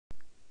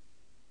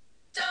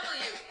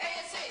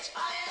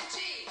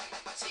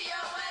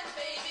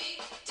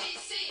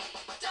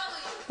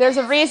There's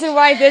a reason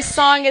why this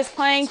song is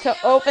playing to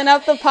open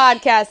up the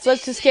podcast.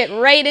 Let's just get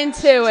right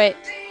into it.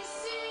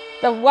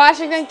 The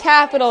Washington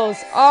Capitals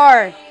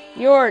are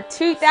your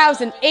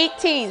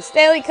 2018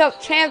 Stanley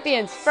Cup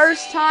champions.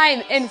 First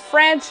time in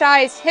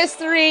franchise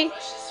history.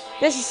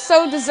 This is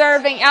so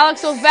deserving.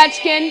 Alex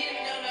Ovechkin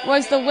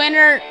was the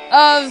winner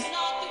of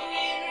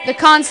the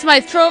Conn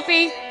Smythe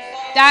Trophy.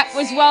 That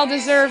was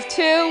well-deserved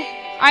too.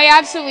 I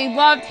absolutely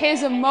loved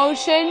his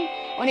emotion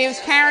when he was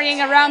carrying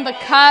around the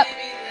cup.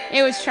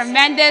 It was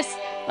tremendous.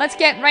 Let's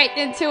get right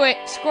into it.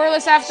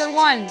 Scoreless after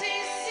one.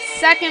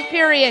 Second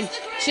period.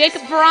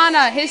 Jacob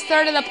Vrana, his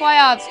third of the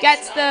playoffs,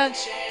 gets the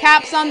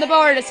Caps on the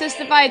board,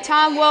 assisted by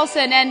Tom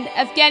Wilson and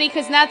Evgeny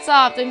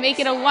Kuznetsov to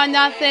make it a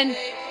 1-0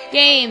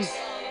 game.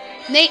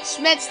 Nate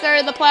Schmidt's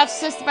third of the playoffs,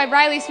 assisted by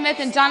Riley Smith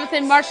and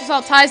Jonathan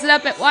Marchessault, ties it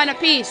up at 1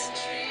 apiece.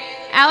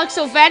 Alex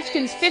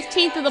Ovechkin's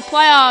 15th of the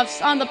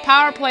playoffs on the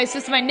power play,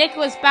 assisted by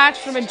Nicholas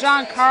Backstrom and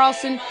John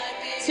Carlson,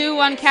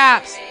 2-1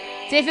 Caps.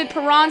 David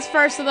Perron's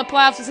first of the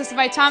playoffs, assisted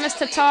by Thomas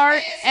Tatar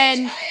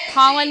and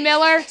Colin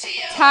Miller,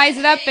 ties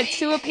it up at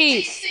 2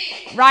 apiece.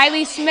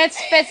 Riley Smith's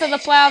fifth of the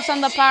playoffs on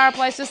the power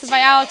play, assisted by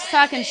Alex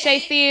Tuch and Shea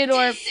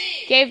Theodore,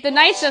 gave the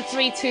Knights a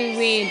 3-2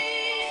 lead.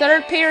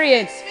 Third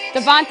period,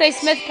 Devontae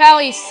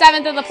Smith-Pelly,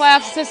 seventh of the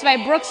playoffs, assisted by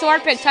Brooks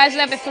Orpik, ties it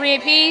up at 3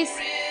 apiece.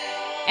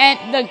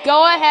 And the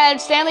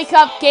go-ahead Stanley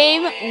Cup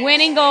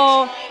game-winning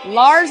goal,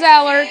 Lars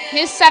Eller,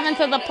 his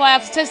seventh of the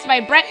playoffs, assisted by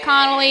Brett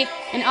Connolly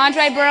and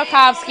Andrei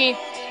Burakovsky,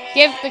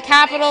 give the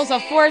Capitals a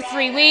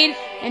 4-3 lead,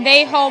 and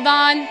they hold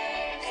on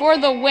for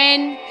the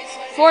win,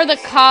 for the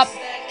Cup.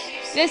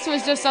 This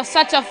was just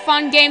such a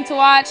fun game to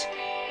watch.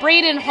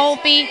 Braden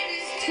Holtby,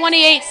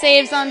 28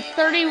 saves on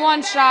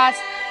 31 shots.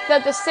 The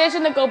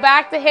decision to go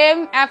back to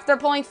him after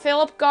pulling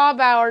Philip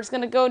Gaubauer is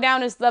going to go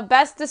down as the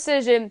best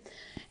decision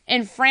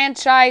in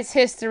franchise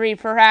history,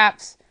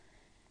 perhaps.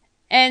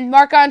 And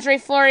Marc-Andre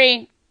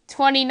Fleury,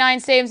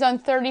 29 saves on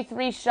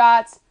 33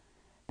 shots.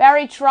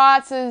 Barry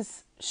Trotz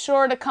is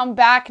sure to come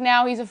back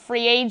now. He's a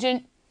free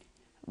agent.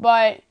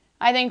 But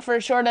I think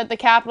for sure that the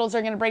Capitals are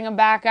going to bring him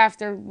back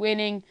after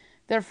winning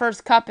their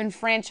first cup in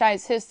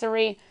franchise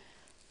history.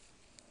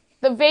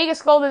 The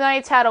Vegas Golden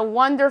Knights had a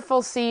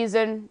wonderful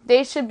season.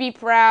 They should be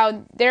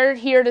proud. They're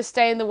here to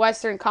stay in the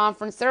Western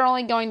Conference. They're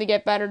only going to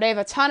get better. They have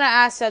a ton of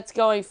assets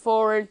going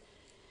forward.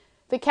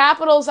 The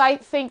Capitals, I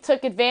think,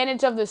 took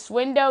advantage of this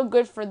window.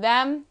 Good for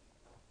them.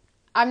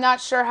 I'm not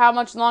sure how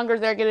much longer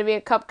they're going to be a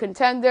cup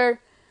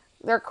contender.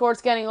 Their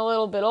core's getting a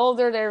little bit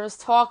older. There was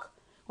talk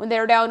when they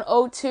were down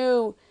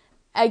 0-2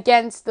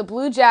 against the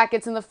Blue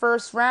Jackets in the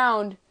first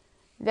round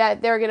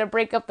that they're going to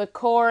break up the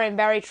core and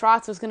Barry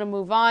Trotz was going to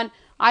move on.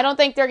 I don't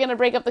think they're going to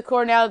break up the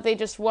core now that they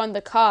just won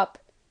the cup.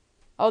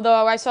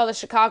 Although I saw the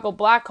Chicago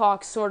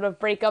Blackhawks sort of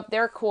break up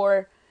their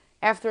core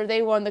after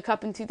they won the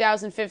cup in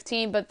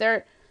 2015, but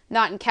they're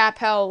not in cap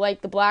hell like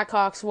the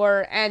Blackhawks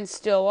were and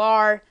still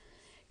are.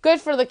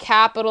 Good for the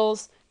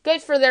Capitals.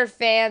 Good for their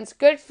fans.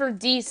 Good for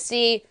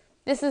DC.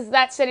 This is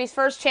that city's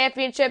first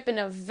championship in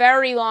a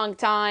very long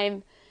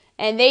time,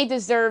 and they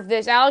deserve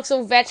this. Alex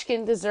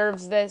Ovechkin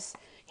deserves this.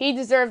 He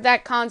deserved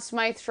that Conn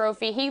Smythe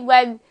Trophy. He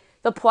led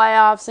the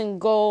playoffs in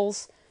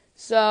goals,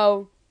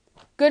 so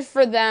good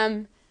for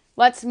them.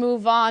 Let's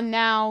move on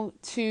now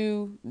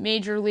to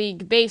Major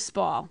League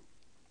Baseball.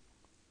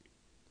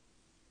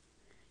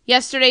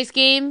 Yesterday's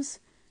games,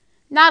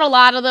 not a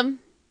lot of them,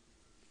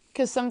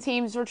 because some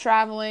teams were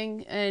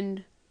traveling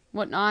and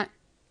whatnot.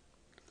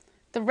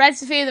 The Reds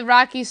defeated the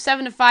Rockies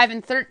 7-5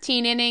 in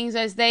 13 innings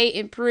as they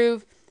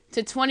improve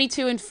to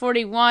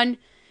 22-41.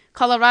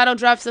 Colorado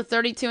drops to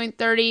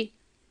 32-30.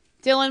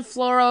 Dylan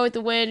Floro with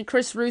the win.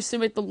 Chris Rusin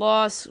with the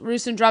loss.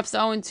 Rusin drops to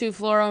 0-2.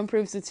 Floro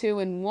improves to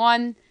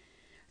 2-1.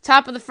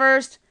 Top of the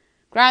first,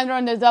 grounder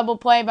on the double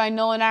play by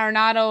Nolan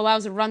Arenado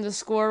allows a run to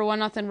score.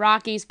 1-0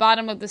 Rockies.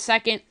 Bottom of the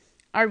second,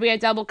 RBI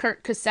double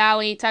Kurt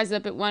Casale ties it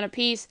up at 1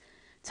 apiece.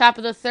 Top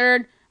of the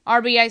third,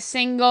 RBI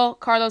single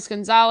Carlos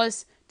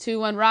Gonzalez.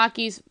 2-1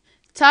 Rockies.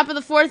 Top of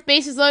the fourth,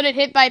 bases loaded,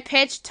 hit by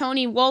pitch.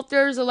 Tony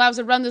Wolters allows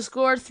a run to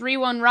score.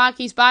 3-1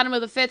 Rockies. Bottom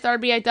of the fifth,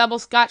 RBI double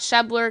Scott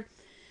Schebler.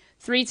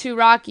 3-2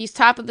 Rockies.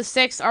 Top of the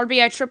sixth,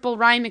 RBI triple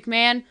Ryan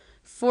McMahon.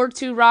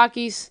 4-2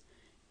 Rockies.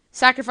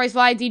 Sacrifice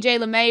fly DJ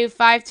LeMahieu.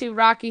 5-2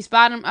 Rockies.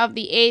 Bottom of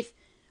the eighth,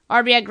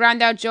 RBI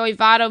ground out Joey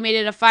Votto made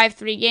it a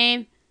 5-3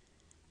 game.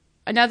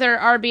 Another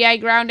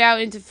RBI ground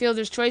out into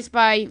fielder's choice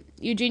by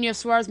Eugenio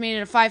Suarez made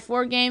it a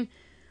 5-4 game.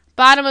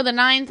 Bottom of the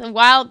ninth, a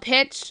wild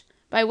pitch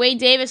by Wade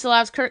Davis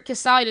allows Kurt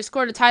Casale to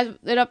score to tie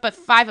it up at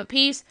 5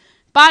 apiece.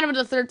 Bottom of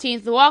the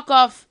 13th, the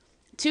walk-off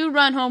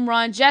 2-run home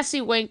run. Jesse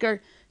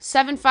Winker,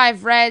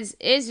 7-5 Reds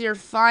is your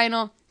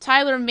final.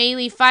 Tyler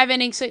Mahle, 5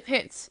 innings, 6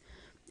 hits.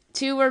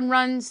 2 earned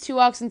runs, 2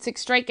 walks, and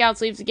 6 strikeouts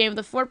leaves the game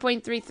with a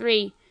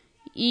 4.33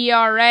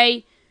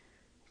 ERA.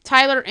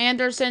 Tyler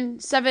Anderson,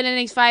 7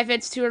 innings, 5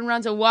 hits, 2 earned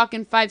runs, a walk,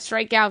 and 5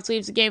 strikeouts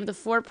leaves the game with a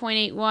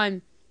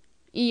 4.81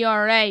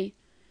 ERA.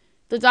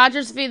 The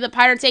Dodgers defeated the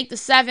Pirates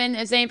 8-7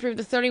 as they improved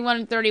to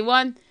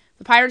 31-31.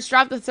 The Pirates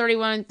dropped to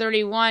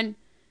 31-31.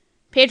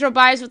 Pedro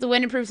Baez with the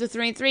win improves to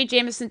 3-3.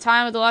 Jamison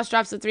Tyone with the loss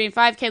drops to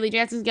 3-5. Kelly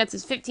Jansen gets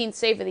his 15th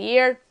save of the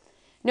year.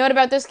 Note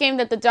about this game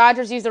that the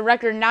Dodgers used a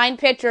record 9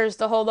 pitchers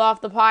to hold off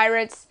the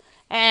Pirates,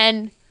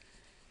 and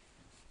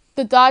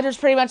the Dodgers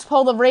pretty much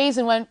pulled the Rays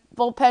and went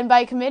bullpen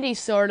by committee,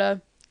 sort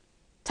of.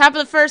 Top of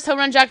the first, home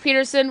run Jack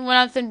Peterson,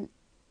 1-0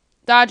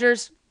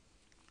 Dodgers.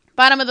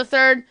 Bottom of the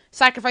third,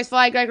 sacrifice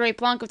fly, Gregory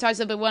Polanco ties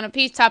up at 1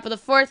 apiece. Top of the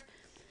fourth,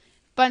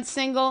 bunt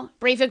single,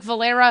 Breivik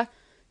Valera,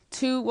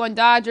 2-1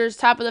 Dodgers.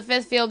 Top of the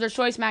fifth, fielder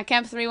choice, Matt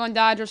Kemp, 3-1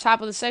 Dodgers. Top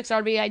of the sixth,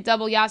 RBI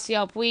double,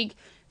 Yasiel Puig,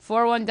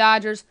 4-1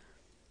 Dodgers.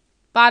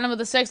 Bottom of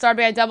the sixth,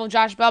 RBI double,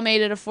 Josh Bell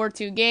made it a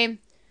 4-2 game.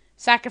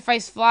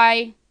 Sacrifice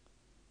fly,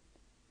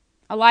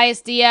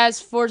 Elias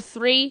Diaz,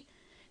 4-3.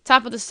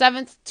 Top of the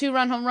seventh,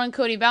 2-run home run,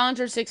 Cody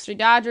Bellinger, 6-3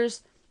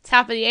 Dodgers.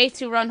 Top of the eighth,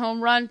 2-run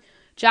home run,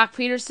 Jock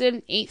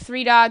Peterson,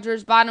 8-3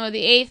 Dodgers. Bottom of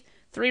the eighth,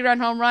 3-run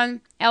home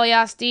run,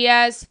 Elias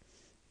Diaz,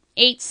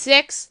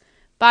 8-6.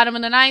 Bottom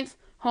of the ninth,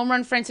 home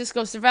run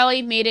Francisco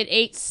Cervelli, made it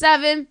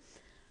 8-7.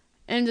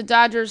 And the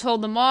Dodgers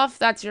hold them off.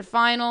 That's your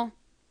final.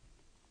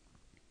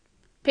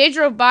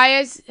 Pedro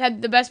Baez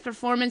had the best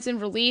performance in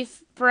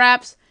relief,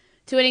 perhaps.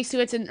 2 innings, 2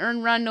 hits, an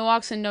earned run, no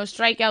walks, and no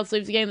strikeouts.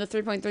 Leaves the game with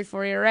a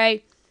 3.34 ERA.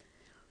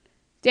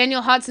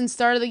 Daniel Hudson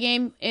started the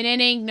game, an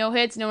inning, no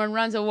hits, no earned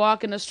runs, a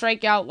walk, and a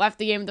strikeout. Left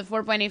the game with a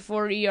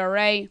 4.84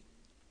 ERA.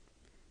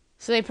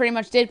 So they pretty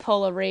much did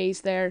pull a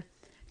Rays there.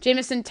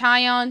 Jamison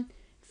Tyone,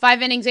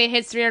 5 innings, 8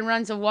 hits, 3 earned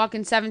runs, a walk,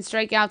 and 7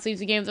 strikeouts. Leaves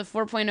the game with a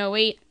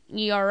 4.08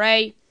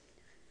 ERA.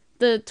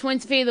 The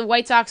Twins defeated the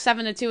White Sox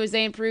 7-2 as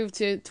they improved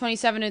to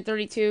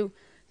 27-32.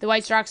 The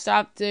White Sox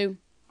dropped to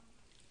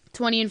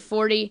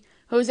 20-40.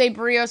 Jose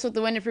Barrios with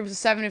the win improves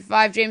to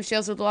 7-5. James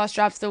Shields with the loss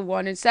drops to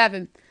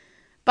 1-7.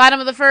 Bottom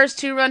of the first,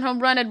 2-run home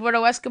run,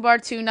 Eduardo Escobar,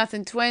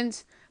 2-0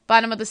 Twins.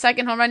 Bottom of the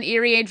second, home run,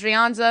 Erie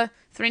Adrianza,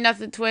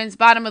 3-0 Twins.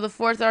 Bottom of the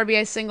fourth,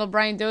 RBI single,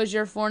 Brian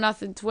Dozier,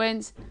 4-0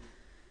 Twins.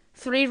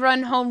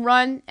 3-run home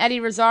run, Eddie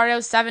Rosario,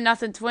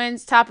 7-0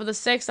 Twins. Top of the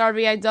sixth,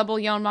 RBI double,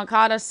 Yoan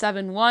Moncada,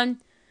 7-1.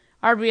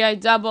 RBI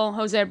double,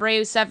 Jose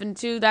Abreu,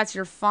 7-2. That's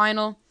your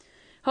final.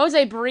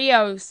 Jose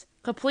Barrios,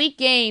 complete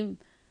game.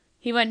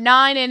 He went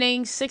 9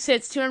 innings, 6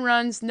 hits, 2 earned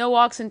runs, no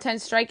walks, and 10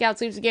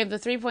 strikeouts. Leaves the game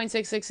with a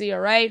 3.66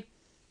 ERA.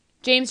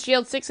 James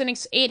Shields, 6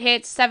 innings, 8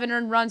 hits, 7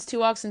 earned runs, 2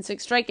 walks, and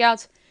 6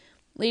 strikeouts.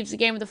 Leaves the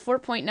game with a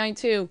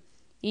 4.92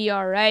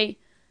 ERA.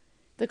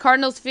 The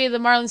Cardinals defeated the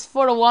Marlins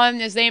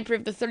 4-1 as they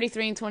improved to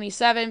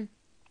 33-27.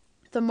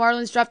 The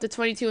Marlins dropped to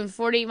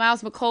 22-40.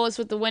 Miles McCullough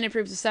with the win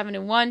improves to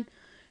 7-1.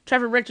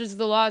 Trevor Richards with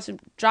the loss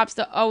drops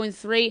to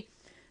 0-3.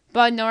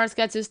 Bud Norris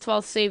gets his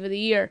 12th save of the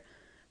year.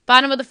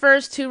 Bottom of the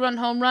first, 2-run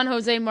home run,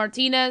 Jose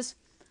Martinez,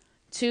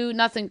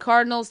 2-0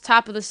 Cardinals.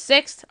 Top of the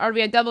sixth,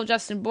 RBI double,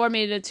 Justin Bour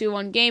made it a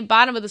 2-1 game.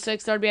 Bottom of the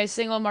sixth, RBI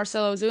single,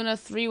 Marcelo Ozuna,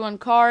 3-1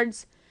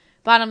 Cards.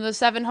 Bottom of the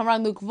seventh, home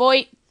run, Luke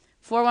Voit,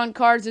 4-1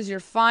 Cards is your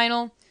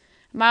final.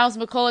 Miles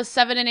McCullough,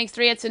 7 innings,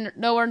 3 hits, and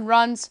no earned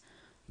runs,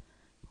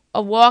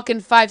 a walk,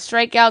 and 5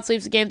 strikeouts.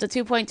 Leaves the game to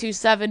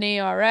 2.27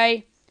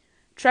 ERA.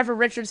 Trevor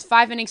Richards,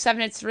 5 innings,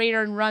 7 hits, 3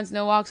 earned runs,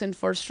 no walks, and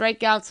 4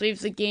 strikeouts.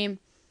 Leaves the game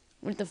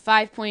with the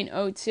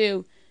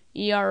 5.02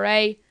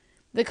 ERA.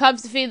 The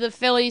Cubs defeated the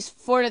Phillies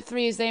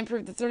 4-3 as they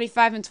improved to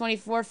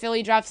 35-24.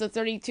 Philly drops to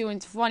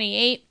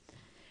 32-28.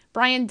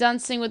 Brian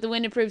Dunsing with the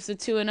win improves to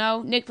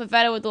 2-0. Nick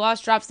Pivetta with the loss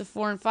drops to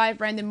 4-5.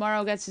 Brandon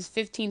Morrow gets his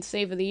 15th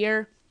save of the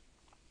year.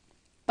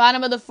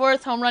 Bottom of the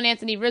fourth, home run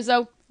Anthony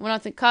Rizzo,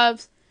 1-0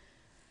 Cubs.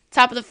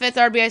 Top of the fifth,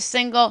 RBI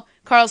single,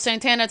 Carlos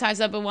Santana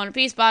ties up at 1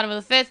 apiece. Bottom of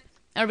the fifth,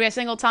 RBI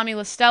single, Tommy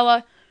La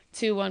Stella,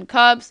 2-1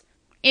 Cubs.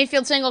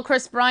 Infield single,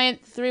 Chris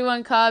Bryant,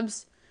 3-1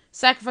 Cubs.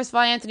 Sacrifice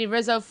fly, Anthony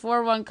Rizzo,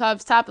 4-1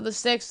 Cubs. Top of the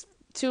sixth,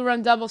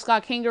 2-run double,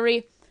 Scott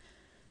Kingery.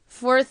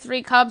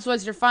 4-3 Cubs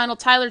was your final.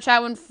 Tyler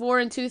Chatwin, 4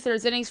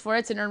 2/3 innings, 4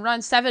 hits and earned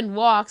runs, 7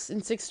 walks,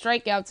 and 6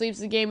 strikeouts. Leaves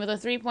the game with a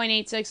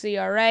 3.86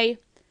 ERA.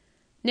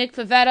 Nick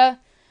Pivetta,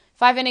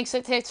 5 innings,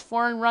 6 hits,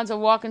 4 earned runs, a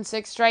walk, and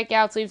 6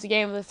 strikeouts. Leaves the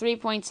game with a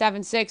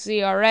 3.76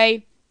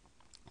 ERA.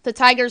 The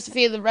Tigers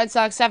defeated the Red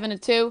Sox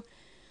 7-2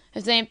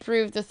 as they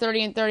improved to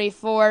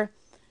 30-34.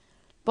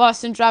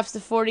 Boston drops to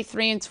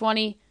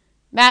 43-20.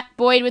 Matt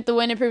Boyd with the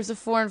win improves to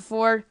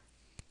 4-4.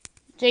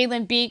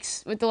 Jalen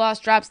Beeks with the loss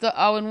drops to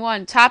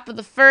 0-1. Top of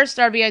the first,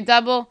 RBI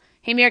double,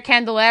 Hamir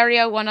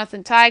Candelario,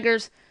 1-0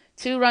 Tigers.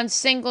 2-run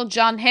single,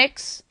 John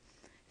Hicks,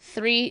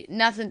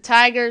 3-0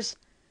 Tigers.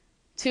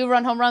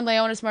 2-run home run,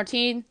 Leonis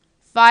Martin,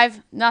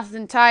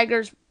 5-0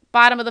 Tigers.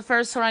 Bottom of the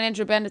first, home run,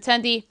 Andrew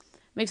Benintendi,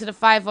 makes it a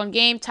 5-1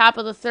 game. Top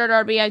of the third,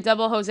 RBI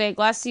double, Jose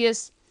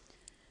Iglesias,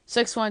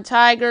 6-1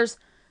 Tigers.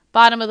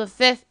 Bottom of the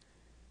fifth,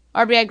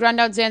 RBI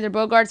groundout, Xander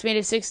Bogaerts made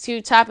it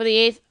 6-2. Top of the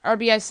eighth,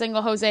 RBI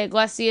single, Jose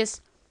Iglesias,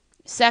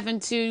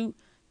 7-2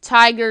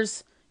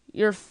 Tigers.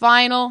 Your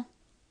final.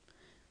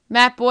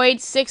 Matt Boyd,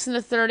 6 in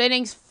the third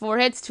innings, 4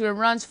 hits, 2 earned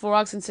runs, 4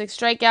 walks, and 6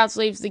 strikeouts.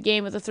 Leaves the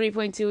game with a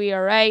 3.2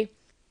 ERA.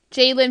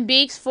 Jalen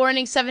Beeks, 4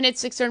 innings, 7 hits,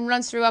 6 earned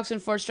runs, 3 walks,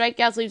 and 4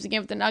 strikeouts. Leaves the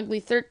game with an ugly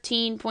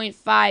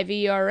 13.5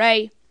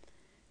 ERA.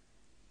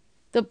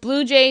 The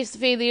Blue Jays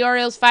defeated the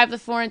Orioles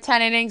 5-4 in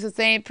 10 innings as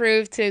they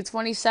improved to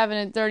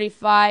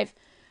 27-35.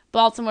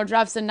 Baltimore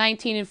drops to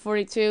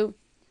 19-42.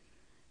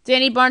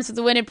 Danny Barnes with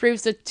the win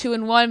improves to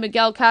 2-1.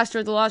 Miguel Castro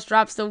with the loss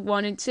drops to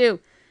 1-2.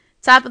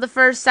 Top of the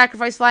first,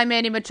 sacrifice fly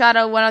Manny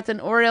Machado,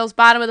 1-0 Orioles.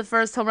 Bottom of the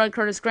first, home run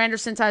Curtis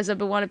Granderson ties up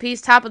at 1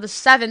 apiece. Top of the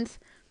seventh,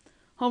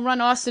 home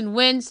run Austin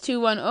Wins,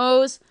 2-1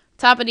 O's.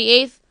 Top of the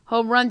eighth,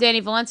 home run Danny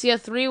Valencia,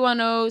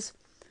 3-1 O's.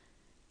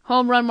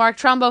 Home run Mark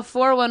Trumbo,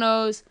 4-1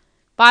 O's.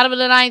 Bottom of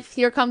the ninth,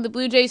 here come the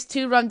Blue Jays,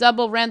 2-run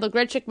double. Randall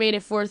Grichuk made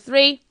it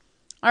 4-3.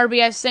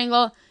 RBI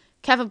single,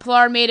 Kevin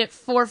Pillar made it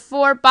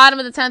 4-4. Bottom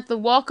of the 10th, the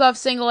walk-off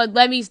single at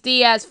Lemis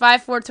Diaz,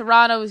 5-4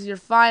 Toronto is your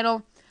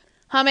final.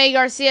 Jaime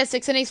Garcia,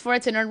 6 innings, 4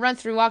 hits, and earned run,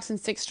 3 walks, and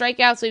 6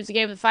 strikeouts, leaves the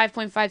game with a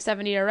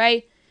 5.57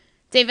 ERA.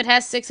 David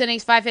Hess, 6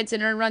 innings, 5 hits,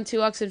 and earned run, 2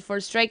 walks, and 4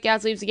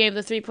 strikeouts, leaves the game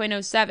with a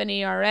 3.07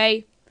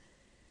 ERA.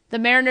 The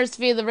Mariners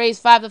defeated the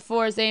Rays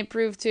 5-4 as they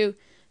improved to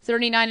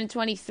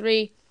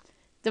 39-23.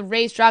 The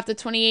Rays dropped to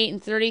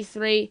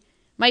 28-33.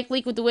 Mike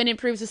Leake with the win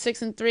improves to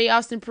 6-3.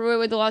 Austin Pruitt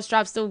with the loss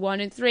drops to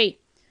 1-3.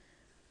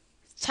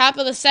 Top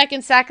of the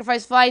second,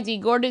 sacrifice fly, D.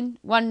 Gordon,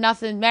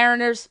 1-0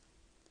 Mariners.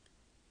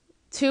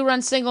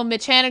 2-run single,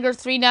 Mitch Haniger,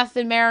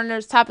 3-0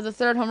 Mariners. Top of the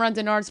third, home run,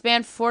 Denard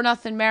Span,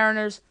 4-0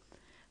 Mariners.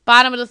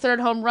 Bottom of the third,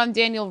 home run,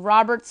 Daniel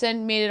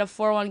Robertson, made it a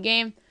 4-1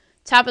 game.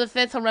 Top of the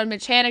fifth, home run,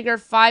 Mitch Haniger,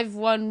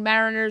 5-1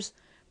 Mariners.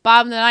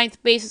 Bottom of the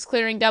ninth, bases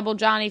clearing double,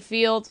 Johnny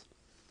Field.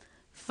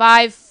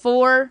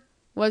 5-4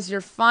 was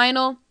your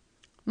final.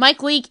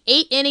 Mike Leake,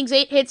 8 innings,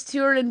 8 hits, 2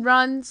 earned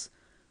runs,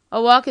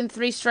 a walk, and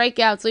 3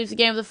 strikeouts, leaves the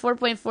game with a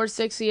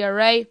 4.46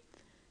 ERA.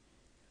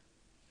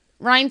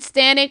 Ryan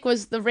Stanek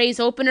was the Rays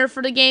opener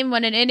for the game,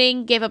 went an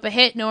inning, gave up a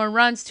hit, no earned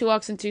runs, 2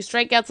 walks, and 2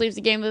 strikeouts, leaves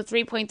the game with a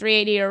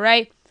 3.38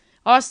 ERA.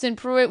 Austin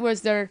Pruitt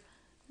was their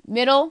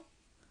middle,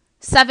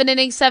 7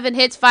 innings, 7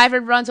 hits, 5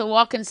 earned runs, a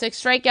walk, and 6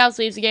 strikeouts,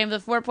 leaves the game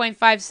with a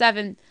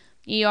 4.57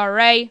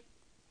 ERA.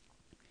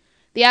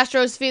 The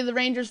Astros defeated the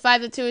Rangers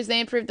 5-2 as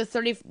they improved to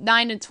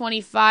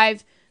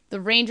 39-25.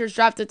 The Rangers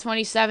dropped to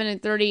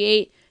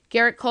 27-38.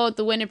 Garrett Cole with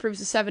the win improves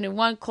to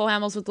 7-1. Cole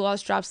Hamels with the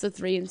loss drops to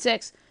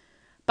 3-6.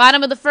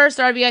 Bottom of the first,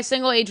 RBI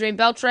single, Adrian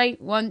Beltre,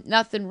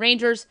 1-0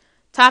 Rangers.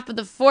 Top of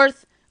the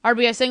fourth,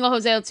 RBI single,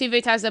 Jose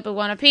Altuve ties up at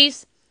 1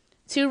 apiece.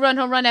 2-run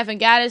home run, Evan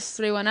Gattis,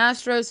 3-1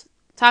 Astros.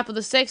 Top of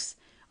the sixth,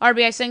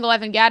 RBI single,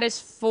 Evan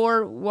Gattis,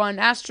 4-1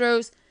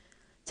 Astros.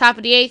 Top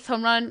of the eighth,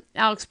 home run,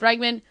 Alex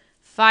Bregman,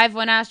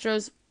 5-1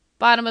 Astros.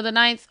 Bottom of the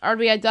ninth,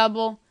 RBI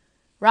double,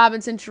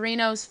 Robinson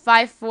Chirinos,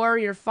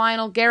 5-4, your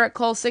final. Garrett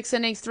Cole, 6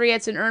 innings, 3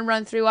 hits, an earned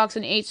run, 3 walks,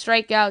 and 8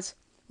 strikeouts.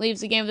 Leaves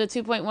the game with a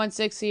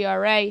 2.16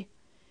 ERA.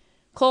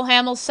 Cole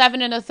Hamels,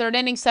 7 in the third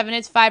inning, 7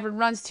 hits, 5 earned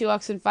runs, 2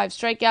 walks, and 5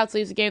 strikeouts.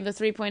 Leaves the game with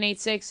a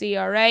 3.86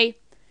 ERA.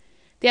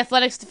 The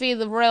Athletics defeated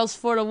the Royals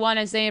 4-1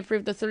 as they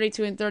improved to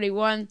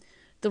 32-31.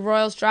 The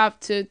Royals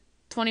dropped to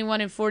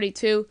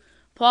 21-42.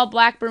 Paul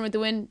Blackburn with the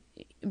win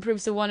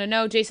improves to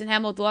 1-0. Jason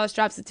Hamill with the loss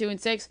drops to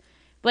 2-6.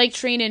 Blake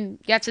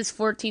Treenan gets his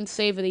 14th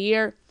save of the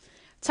year.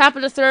 Top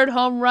of the third,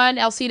 home run,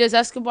 Alcides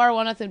Escobar,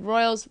 1-0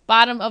 Royals.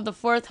 Bottom of the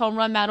fourth, home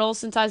run, Matt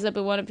Olson ties up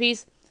at 1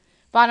 apiece.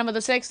 Bottom of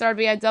the sixth,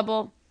 RBI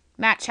double,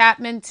 Matt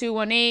Chapman,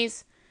 2-1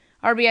 A's.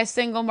 RBI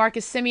single,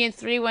 Marcus Semien,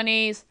 3-1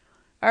 A's.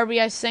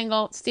 RBI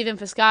single, Stephen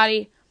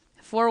Piscotty,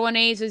 4-1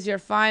 A's is your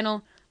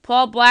final.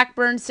 Paul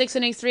Blackburn, 6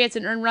 innings, 3 hits,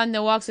 an earned run,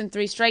 no walks, and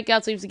 3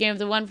 strikeouts, leaves the game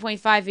with a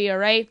 1.5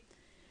 ERA.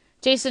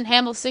 Jason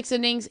Hamill, 6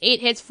 innings, 8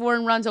 hits, 4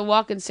 earned runs, a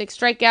walk, and 6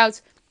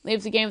 strikeouts.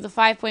 Leaves the game with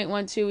a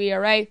 5.12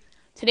 ERA.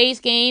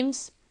 Today's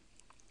games,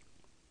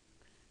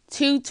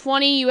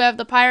 2:20, you have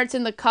the Pirates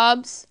and the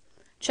Cubs.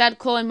 Chad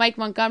Cole and Mike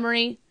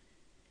Montgomery.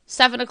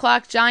 7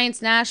 o'clock,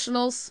 Giants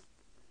Nationals.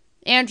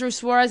 Andrew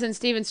Suarez and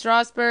Steven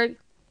Strasburg.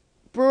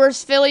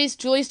 Brewers Phillies,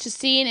 Julius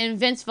Chastain and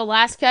Vince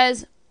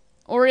Velasquez.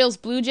 Orioles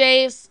Blue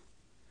Jays.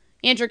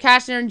 Andrew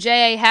Kashner and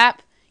J.A.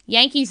 Happ.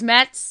 Yankees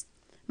Mets.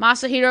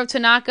 Masahiro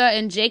Tanaka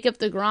and Jacob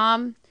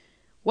deGrom.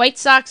 White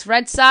Sox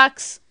Red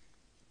Sox.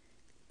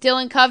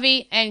 Dylan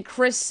Covey and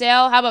Chris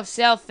Sale. How about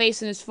Sale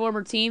facing his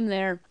former team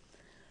there?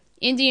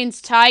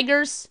 Indians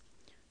Tigers.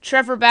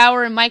 Trevor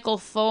Bauer and Michael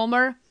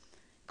Fulmer.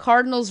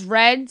 Cardinals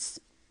Reds.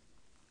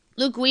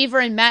 Luke Weaver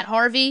and Matt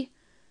Harvey.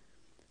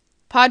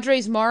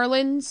 Padres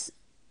Marlins.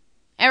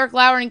 Eric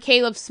Lauer and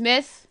Caleb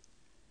Smith.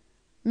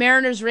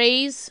 Mariners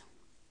Rays.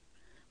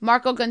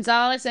 Marco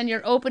Gonzalez. And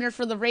your opener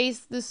for the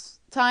Rays this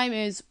time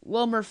is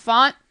Wilmer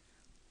Font.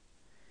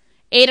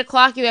 8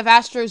 o'clock you have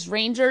Astros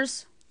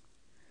Rangers.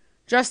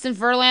 Justin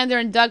Verlander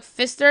and Doug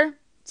Fister,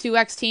 2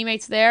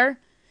 ex-teammates there.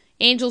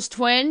 Angels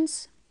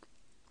Twins.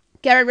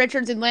 Garrett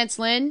Richards and Lance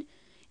Lynn.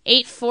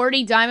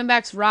 8:40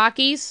 Diamondbacks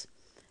Rockies.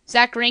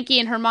 Zach Greinke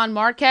and Herman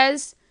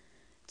Marquez.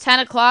 10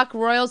 o'clock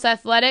Royals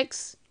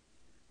Athletics.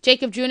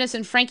 Jacob Junis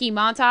and Frankie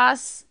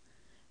Montas.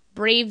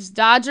 Braves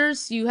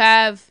Dodgers. You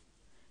have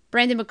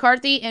Brandon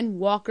McCarthy and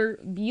Walker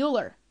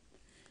Buehler.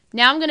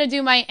 Now I'm going to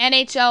do my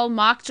NHL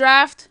mock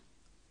draft.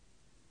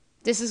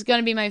 This is going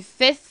to be my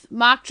 5th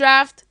mock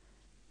draft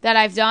that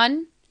I've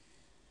done.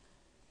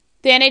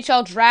 The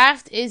NHL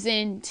draft is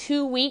in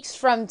 2 weeks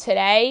from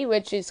today,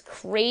 which is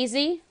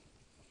crazy.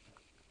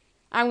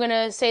 I'm going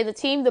to say the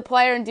team, the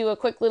player, and do a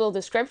quick little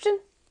description,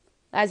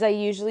 as I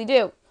usually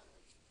do.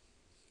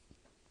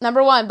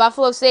 Number 1,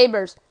 Buffalo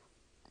Sabres.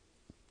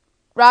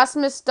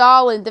 Rasmus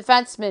Dahlin,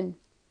 defenseman.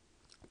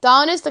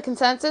 Dahlin is the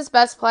consensus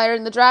best player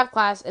in the draft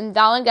class, and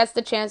Dahlin gets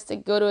the chance to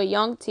go to a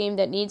young team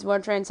that needs more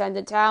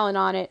transcendent talent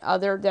on it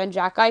other than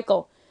Jack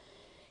Eichel.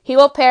 He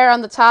will pair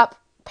on the top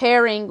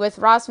pairing with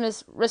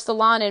Rasmus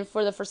Ristolainen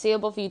for the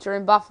foreseeable future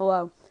in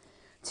Buffalo.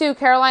 2,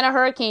 Carolina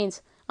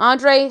Hurricanes.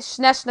 Andrei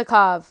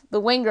Svechnikov, the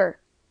winger.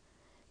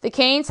 The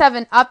Canes have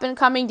an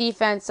up-and-coming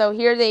defense, so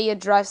here they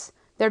address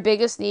their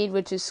biggest need,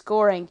 which is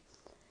scoring.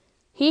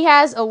 He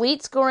has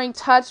elite scoring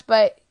touch,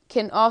 but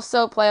can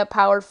also play a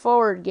powered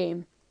forward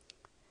game.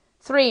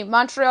 3,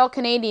 Montreal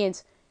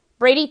Canadiens.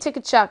 Brady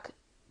Tkachuk,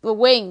 the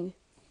wing.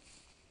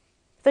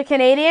 The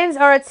Canadiens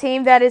are a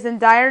team that is in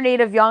dire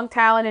need of young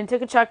talent, and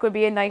Tkachuk would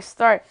be a nice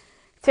start.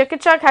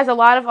 Tkachuk has a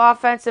lot of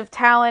offensive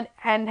talent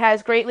and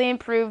has greatly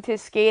improved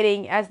his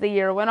skating as the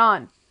year went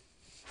on.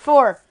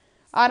 4,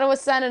 Ottawa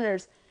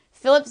Senators.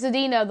 Philip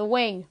Zadina, the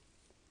wing.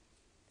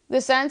 The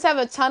Sens have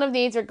a ton of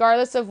needs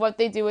regardless of what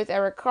they do with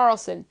Erik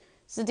Karlsson.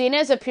 Zadina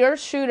is a pure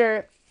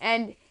shooter,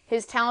 and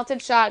his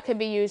talented shot can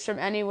be used from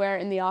anywhere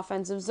in the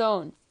offensive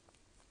zone.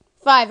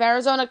 5,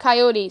 Arizona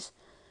Coyotes.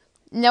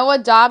 Noah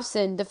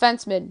Dobson,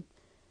 defenseman.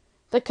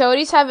 The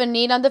Coyotes have a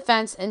need on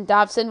defense, and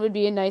Dobson would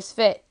be a nice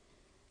fit.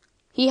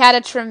 He had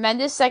a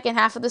tremendous second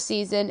half of the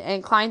season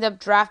and climbed up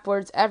draft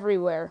boards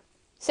everywhere.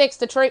 6,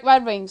 Detroit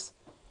Red Wings.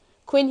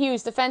 Quinn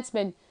Hughes,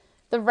 defenseman.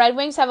 The Red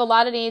Wings have a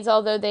lot of needs,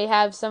 although they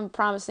have some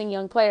promising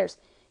young players.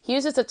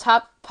 Hughes is a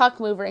top puck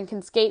mover and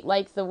can skate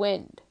like the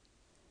wind.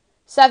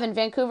 7,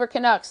 Vancouver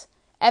Canucks.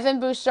 Evan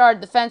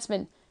Bouchard,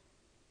 defenseman.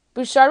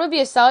 Bouchard would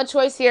be a solid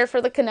choice here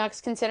for the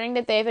Canucks, considering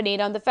that they have a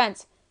need on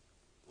defense.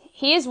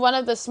 He is one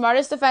of the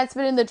smartest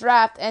defensemen in the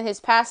draft, and his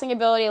passing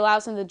ability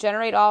allows him to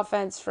generate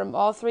offense from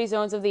all 3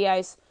 zones of the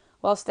ice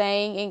while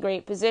staying in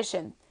great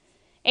position.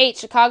 8,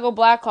 Chicago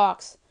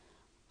Blackhawks.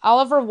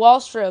 Oliver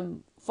Wahlstrom,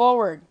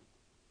 forward.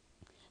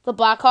 The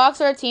Blackhawks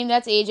are a team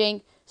that's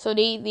aging, so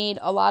they need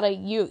a lot of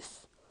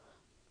youth.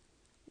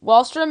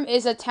 Wahlstrom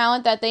is a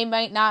talent that they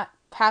might not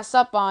pass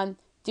up on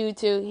due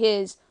to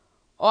his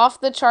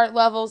off-the-chart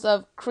levels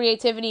of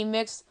creativity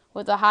mixed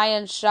with a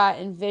high-end shot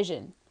and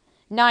vision.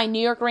 9, New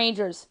York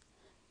Rangers.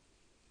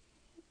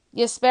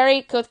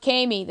 Jesperi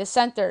Kotkaniemi, the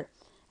center.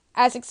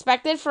 As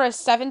expected for a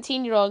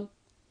 17-year-old,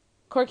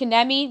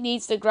 Kotkaniemi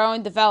needs to grow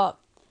and develop.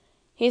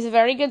 He's a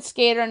very good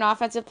skater and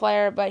offensive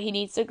player, but he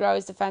needs to grow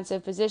his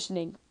defensive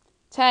positioning.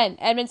 10,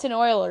 Edmonton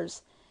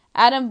Oilers.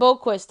 Adam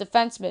Boqvist,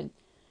 defenseman.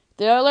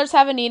 The Oilers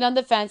have a need on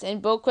defense,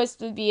 and Boqvist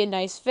would be a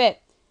nice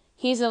fit.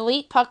 He's an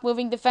elite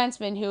puck-moving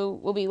defenseman who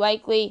will be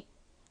likely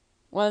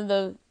one of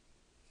the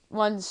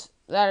ones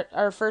that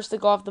are first to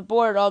go off the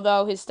board,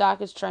 although his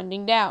stock is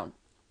trending down.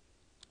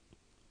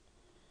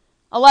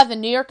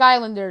 11, New York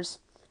Islanders.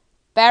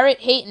 Barrett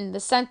Hayton, the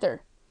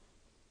center.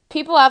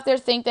 People out there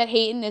think that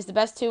Hayton is the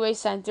best two-way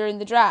center in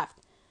the draft.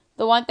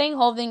 The one thing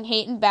holding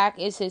Hayton back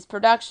is his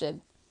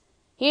production.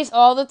 He has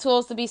all the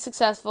tools to be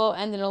successful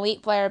and an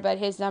elite player, but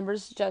his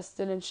numbers just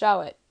didn't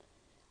show it.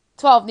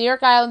 12, New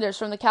York Islanders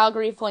from the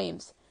Calgary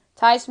Flames.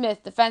 Ty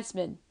Smith,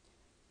 defenseman.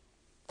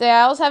 The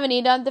Isles have a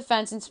need on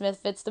defense, and Smith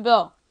fits the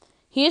bill.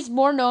 He is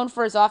more known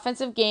for his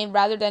offensive game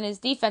rather than his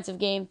defensive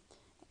game,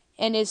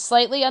 and is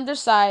slightly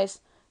undersized,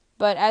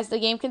 but as the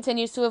game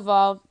continues to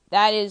evolve,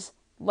 that is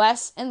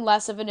less and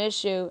less of an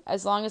issue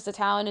as long as the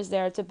talent is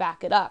there to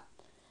back it up.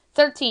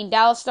 13,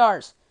 Dallas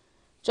Stars.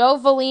 Joe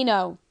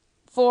Veleno,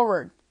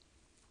 forward.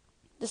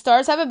 The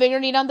Stars have a bigger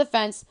need on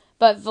defense,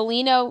 but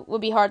Veleno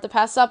would be hard to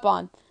pass up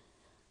on.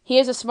 He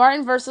is a smart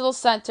and versatile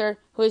center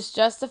who is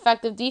just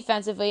effective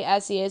defensively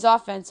as he is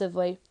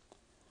offensively.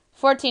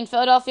 14,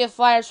 Philadelphia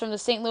Flyers from the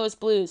St. Louis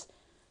Blues.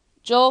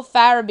 Joel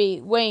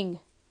Farabee, wing.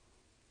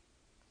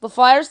 The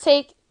Flyers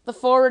take the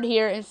forward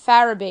here in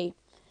Farabee.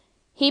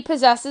 He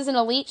possesses an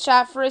elite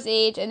shot for his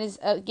age and is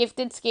a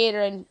gifted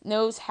skater and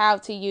knows how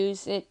to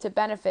use it to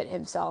benefit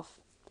himself.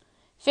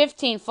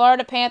 15,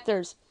 Florida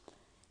Panthers.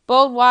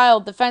 Bode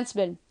Wild,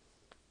 defenseman.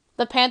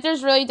 The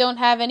Panthers really don't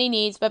have any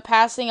needs, but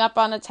passing up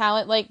on a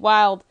talent like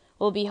Wild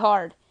will be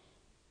hard.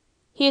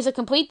 He is a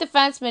complete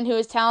defenseman who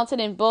is talented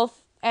in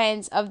both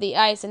ends of the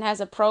ice and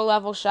has a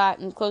pro-level shot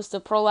and close to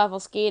pro-level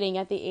skating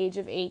at the age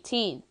of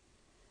 18.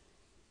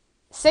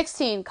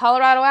 16,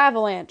 Colorado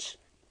Avalanche.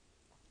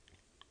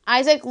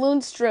 Isaac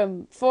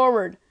Lundstrom,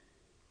 forward.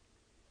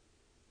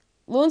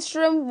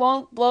 Lundstrom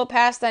won't blow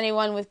past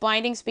anyone with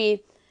blinding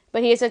speed,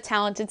 but he is a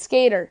talented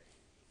skater.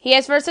 He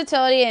has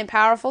versatility and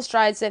powerful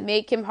strides that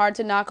make him hard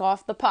to knock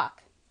off the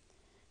puck.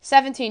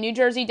 17, New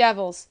Jersey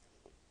Devils.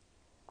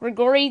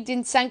 Grigory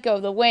Dinsenko,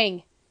 the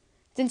wing.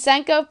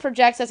 Dinsenko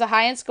projects as a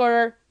high-end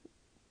scorer,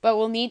 but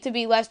will need to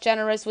be less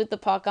generous with the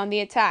puck on the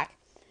attack.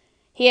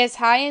 He has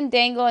high-end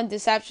dangle and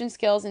deception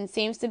skills and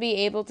seems to be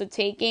able to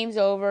take games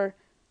over,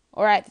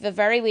 or at the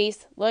very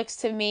least, looks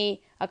to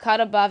me a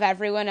cut above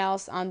everyone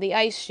else on the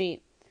ice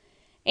sheet.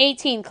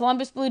 18,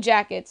 Columbus Blue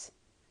Jackets.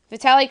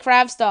 Vitaly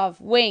Kravtsov,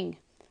 wing.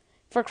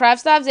 For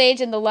Kravtsov's age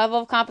and the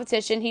level of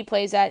competition he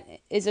plays at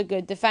is a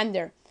good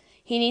defender.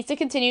 He needs to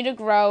continue to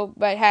grow,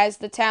 but has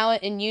the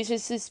talent and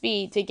uses his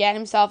speed to get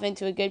himself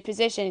into a good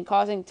position,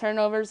 causing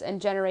turnovers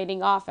and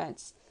generating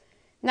offense.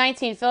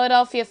 19.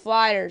 Philadelphia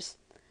Flyers.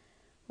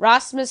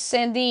 Rasmus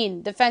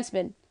Sandin,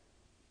 defenseman.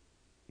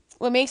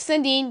 What makes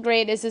Sandin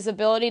great is his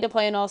ability to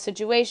play in all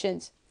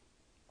situations.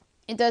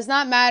 It does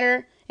not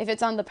matter if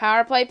it's on the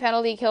power play,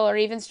 penalty kill, or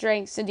even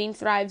strength. Sandin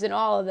thrives in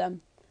all of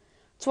them.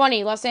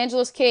 20. Los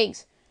Angeles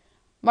Kings.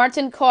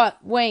 Martin Kaut,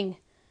 wing.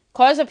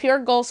 Kaut is a pure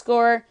goal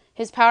scorer.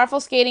 His powerful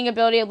skating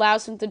ability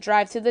allows him to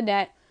drive to the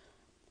net.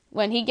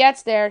 When he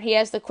gets there, he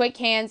has the quick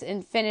hands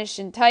and finish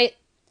in tight.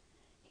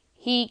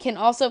 He can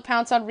also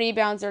pounce on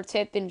rebounds or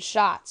tip in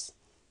shots.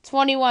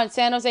 21.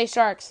 San Jose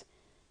Sharks.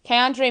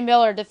 K'Andre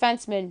Miller,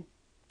 defenseman.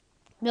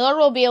 Miller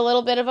will be a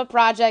little bit of a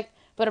project,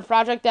 but a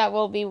project that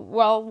will be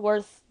well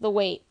worth the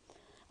wait.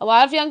 A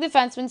lot of young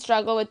defensemen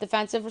struggle with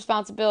defensive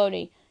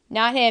responsibility.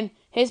 Not him.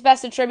 His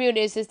best attribute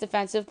is his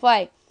defensive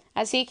play.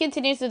 As he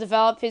continues to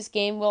develop, his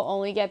game will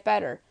only get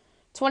better.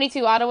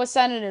 22. Ottawa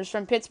Senators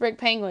from Pittsburgh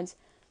Penguins.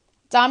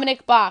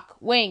 Dominic Bach,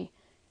 wing.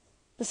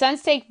 The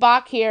Sens take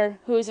Bach here,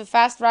 who is a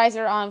fast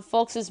riser on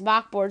Folks'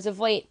 mock boards of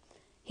late.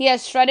 He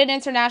has shredded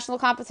international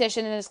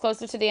competition and is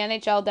closer to the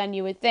NHL than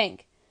you would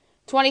think.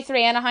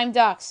 23. Anaheim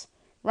Ducks.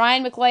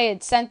 Ryan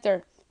McLeod,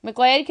 center.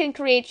 McLeod can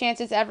create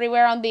chances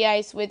everywhere on the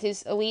ice with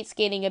his elite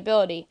skating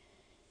ability.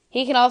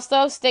 He can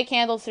also stick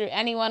handle through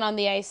anyone on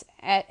the ice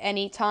at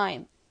any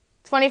time.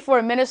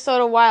 24.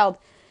 Minnesota Wild.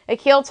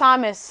 Akil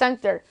Thomas,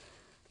 center.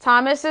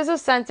 Thomas is a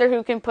center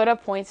who can put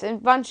up points in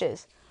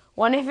bunches.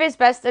 One of his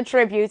best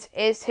attributes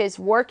is his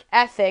work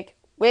ethic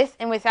with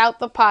and without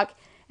the puck,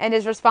 and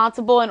is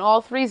responsible in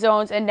all three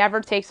zones and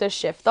never takes a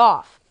shift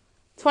off.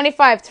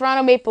 25.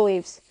 Toronto Maple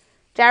Leafs.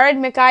 Jared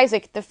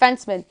McIsaac,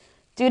 defenseman.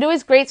 Due to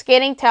his great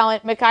skating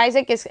talent,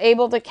 McIsaac is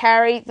able to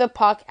carry the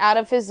puck out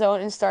of his zone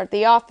and start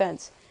the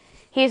offense.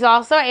 He is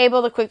also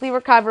able to quickly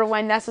recover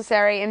when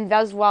necessary and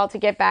does well to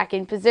get back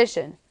in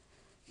position.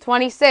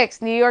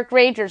 26. New York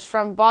Rangers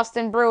from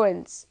Boston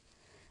Bruins.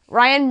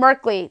 Ryan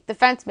Merkley,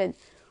 defenseman.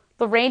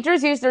 The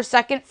Rangers used their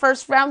second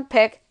first-round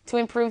pick to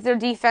improve their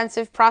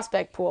defensive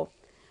prospect pool.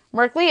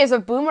 Merkley is a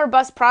boom or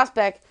bust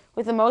prospect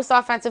with the most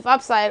offensive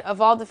upside of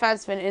all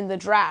defensemen in the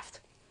draft.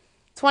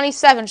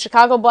 27.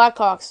 Chicago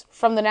Blackhawks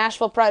from the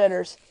Nashville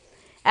Predators.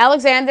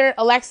 Alexander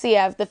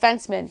Alexeyev,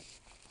 defenseman.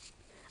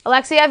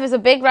 Alexeyev is a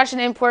big Russian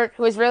import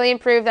who has really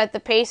improved at the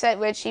pace at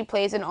which he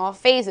plays in all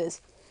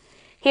phases.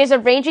 He is a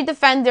rangy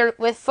defender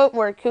with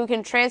footwork who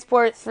can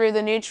transport through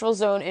the neutral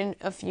zone in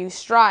a few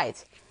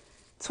strides.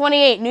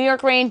 28. New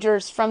York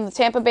Rangers from the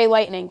Tampa Bay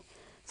Lightning.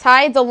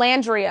 Ty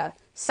Dellandrea,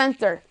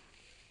 center.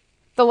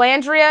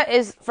 Dellandrea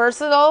is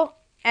versatile,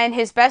 and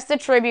his best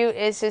attribute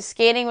is his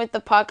skating with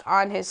the puck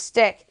on his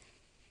stick.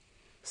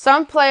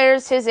 Some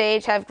players his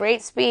age have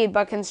great speed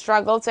but can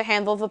struggle to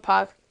handle the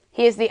puck.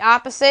 He is the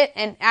opposite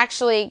and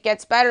actually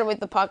gets better with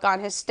the puck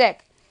on his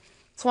stick.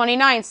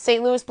 29.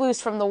 St. Louis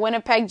Blues from the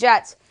Winnipeg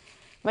Jets.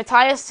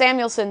 Matthias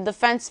Samuelsson,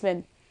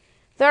 defenseman.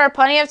 There are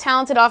plenty of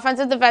talented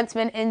offensive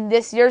defensemen in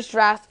this year's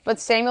draft, but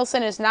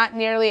Samuelsson is not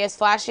nearly as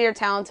flashy or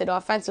talented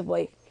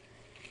offensively.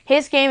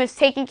 His game is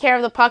taking care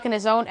of the puck in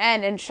his own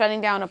end and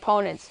shutting down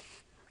opponents.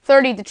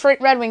 30. Detroit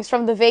Red Wings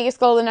from the Vegas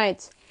Golden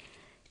Knights.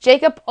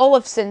 Jacob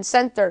Olofsson,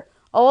 center.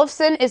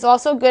 Olofsson is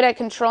also good at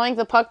controlling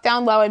the puck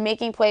down low and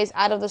making plays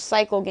out of the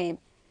cycle game.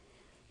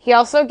 He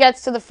also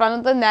gets to the front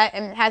of the net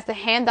and has the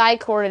hand-eye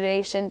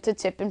coordination to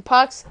tip in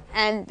pucks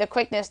and the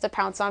quickness to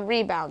pounce on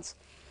rebounds.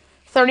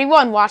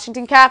 31.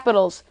 Washington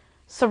Capitals.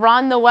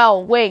 Saron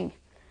Noel, wing.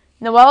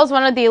 Noel is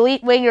one of the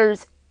elite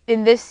wingers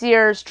in this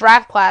year's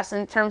draft class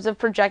in terms of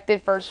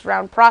projected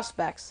first-round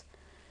prospects.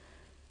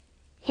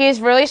 He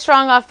is really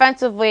strong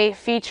offensively,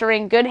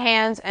 featuring good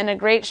hands and a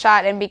great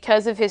shot, and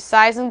because of his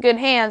size and good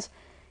hands,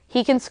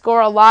 he can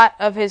score a lot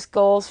of his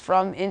goals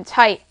from in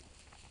tight.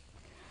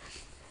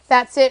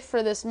 That's it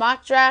for this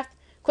mock draft.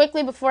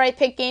 Quickly, before I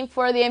pick Game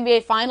 4 of the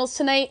NBA Finals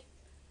tonight,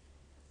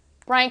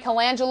 Brian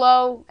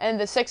Colangelo and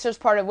the Sixers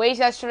parted ways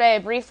yesterday. I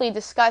briefly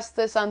discussed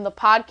this on the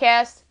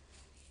podcast.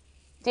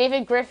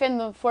 David Griffin,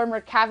 the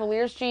former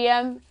Cavaliers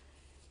GM,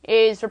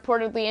 is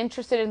reportedly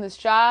interested in this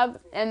job,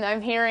 and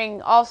I'm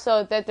hearing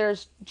also that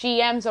there's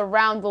GMs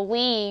around the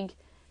league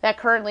that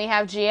currently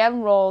have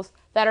GM roles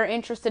that are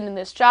interested in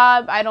this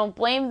job. I don't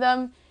blame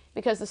them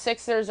because the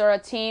Sixers are a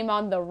team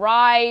on the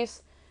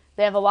rise.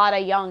 They have a lot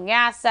of young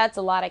assets,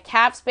 a lot of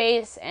cap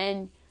space,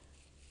 and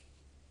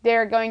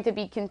they're going to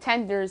be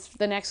contenders for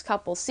the next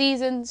couple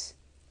seasons.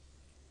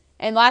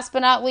 And last but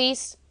not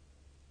least,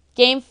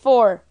 Game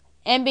 4,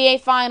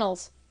 NBA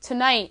Finals,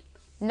 tonight,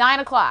 9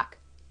 o'clock,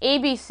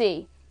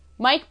 ABC,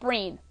 Mike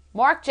Breen,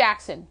 Mark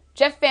Jackson,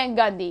 Jeff Van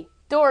Gundy,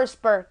 Doris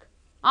Burke,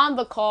 on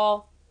the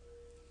call.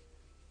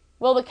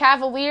 Will the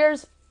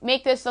Cavaliers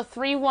make this a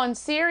 3-1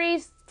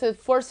 series to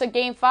force a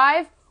Game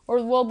 5,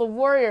 or will the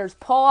Warriors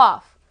pull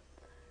off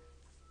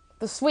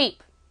the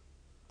sweep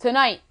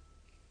tonight?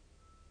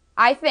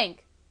 I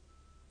think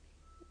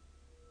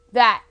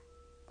that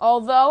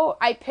although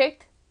I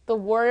picked the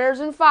Warriors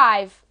in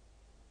 5,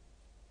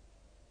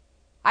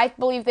 I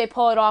believe they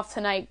pull it off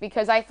tonight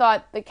because I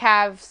thought the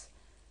Cavs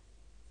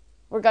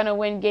were going to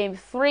win Game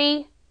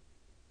 3,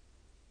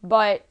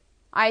 but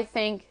I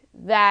think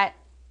that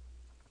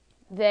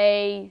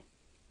they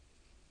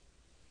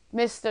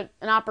missed an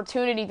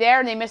opportunity there,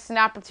 and they missed an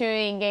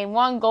opportunity in Game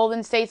 1.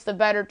 Golden State's the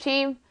better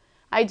team.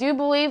 I do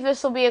believe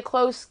this will be a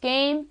close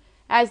game,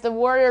 as the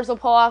Warriors will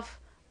pull off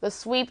the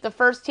sweep, the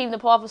first team to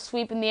pull off a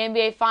sweep in the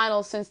NBA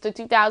Finals since the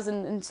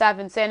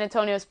 2007 San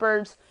Antonio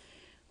Spurs,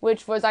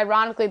 which was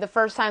ironically the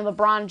first time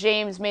LeBron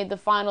James made the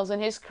Finals in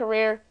his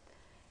career.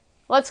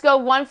 Let's go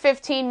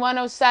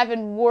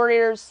 115-107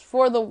 Warriors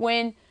for the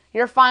win.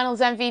 Your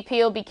Finals MVP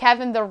will be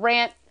Kevin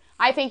Durant.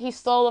 I think he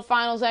stole the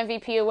Finals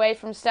MVP away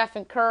from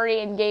Stephen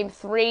Curry in Game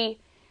 3.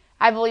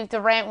 I believe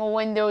Durant will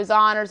win those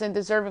honors, and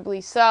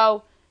deservedly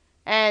so.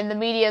 And the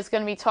media is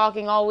going to be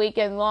talking all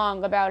weekend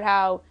long about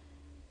how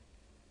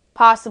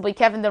possibly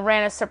Kevin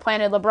Durant has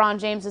supplanted LeBron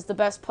James as the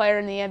best player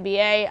in the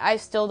NBA. I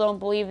still don't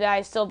believe that.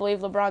 I still believe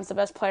LeBron's the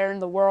best player in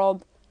the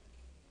world.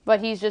 But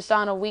he's just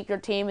on a weaker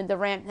team, and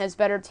Durant has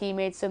better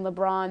teammates than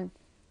LeBron.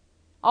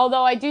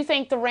 Although I do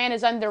think Durant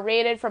is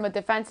underrated from a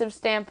defensive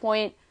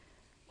standpoint.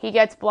 He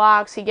gets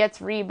blocks, he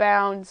gets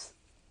rebounds.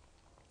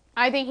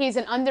 I think he's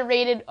an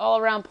underrated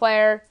all-around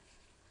player,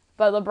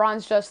 but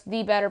LeBron's just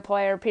the better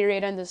player,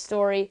 period, end of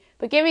story.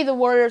 But give me the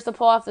Warriors to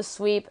pull off the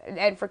sweep,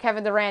 and for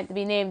Kevin Durant to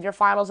be named your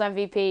Finals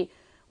MVP.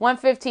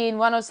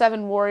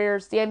 115-107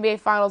 Warriors. The NBA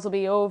Finals will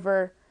be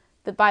over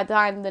by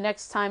the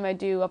next time I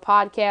do a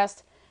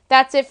podcast.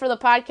 That's it for the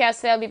podcast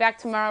today. I'll be back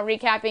tomorrow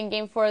recapping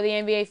Game 4 of the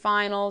NBA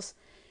Finals,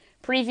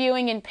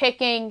 previewing and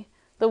picking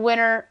the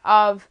winner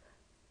of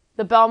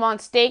the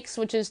Belmont Stakes,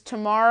 which is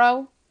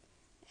tomorrow.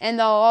 And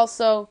they'll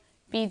also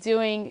be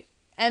doing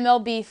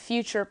MLB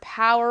Future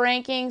Power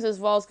Rankings, as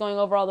well as going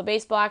over all the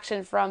baseball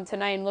action from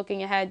tonight and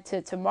looking ahead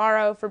to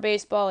tomorrow for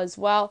baseball as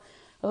well.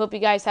 I hope you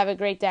guys have a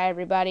great day,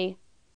 everybody.